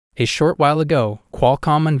A short while ago,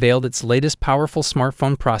 Qualcomm unveiled its latest powerful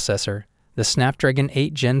smartphone processor, the Snapdragon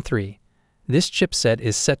 8 Gen 3. This chipset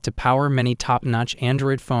is set to power many top-notch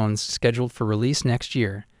Android phones scheduled for release next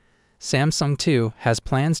year. Samsung, too, has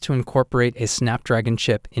plans to incorporate a Snapdragon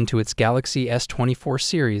chip into its Galaxy S24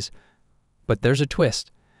 series, but there's a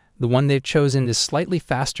twist. The one they've chosen is slightly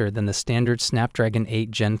faster than the standard Snapdragon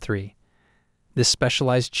 8 Gen 3. This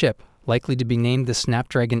specialized chip, likely to be named the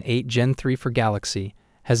Snapdragon 8 Gen 3 for Galaxy,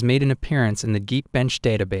 has made an appearance in the Geekbench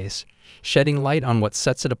database, shedding light on what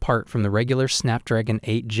sets it apart from the regular Snapdragon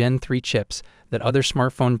 8 Gen 3 chips that other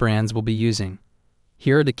smartphone brands will be using.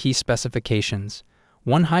 Here are the key specifications.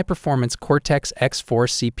 One high-performance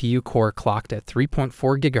Cortex-X4 CPU core clocked at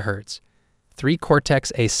 3.4 GHz. 3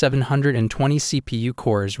 Cortex-A720 CPU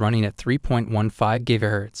cores running at 3.15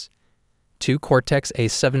 GHz. 2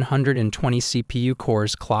 Cortex-A720 CPU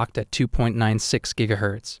cores clocked at 2.96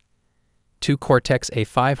 GHz. 2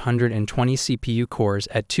 Cortex-A520 CPU cores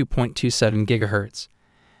at 2.27 GHz.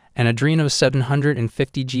 An Adreno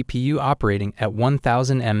 750 GPU operating at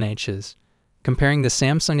 1000 mAh. Comparing the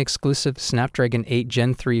Samsung-exclusive Snapdragon 8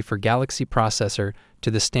 Gen 3 for Galaxy processor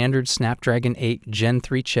to the standard Snapdragon 8 Gen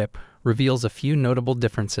 3 chip reveals a few notable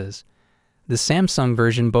differences. The Samsung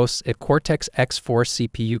version boasts a Cortex-X4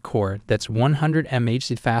 CPU core that's 100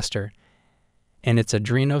 mAh faster, and its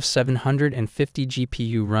Adreno 750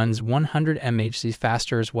 GPU runs 100 mAh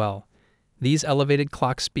faster as well. These elevated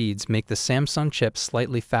clock speeds make the Samsung chip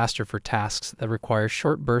slightly faster for tasks that require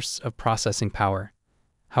short bursts of processing power.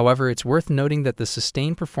 However, it's worth noting that the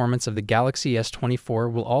sustained performance of the Galaxy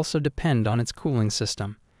S24 will also depend on its cooling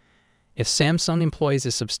system. If Samsung employs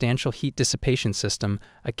a substantial heat dissipation system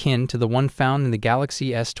akin to the one found in the Galaxy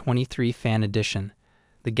S23 Fan Edition,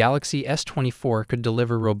 the Galaxy S24 could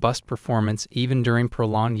deliver robust performance even during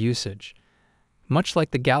prolonged usage. Much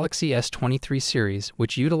like the Galaxy S23 series,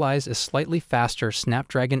 which utilized a slightly faster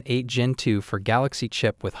Snapdragon 8 Gen 2 for Galaxy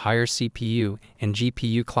chip with higher CPU and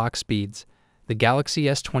GPU clock speeds, the Galaxy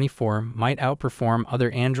S24 might outperform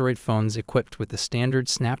other Android phones equipped with the standard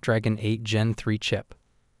Snapdragon 8 Gen 3 chip.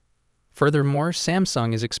 Furthermore,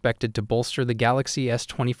 Samsung is expected to bolster the Galaxy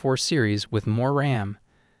S24 series with more RAM.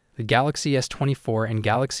 The Galaxy S24 and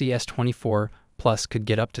Galaxy S24 Plus could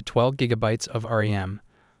get up to 12 GB of RAM,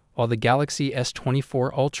 while the Galaxy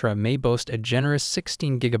S24 Ultra may boast a generous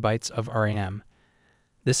 16 GB of RAM.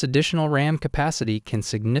 This additional RAM capacity can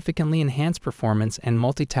significantly enhance performance and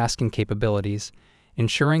multitasking capabilities,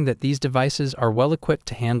 ensuring that these devices are well equipped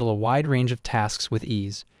to handle a wide range of tasks with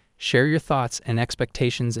ease. Share your thoughts and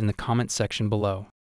expectations in the comment section below.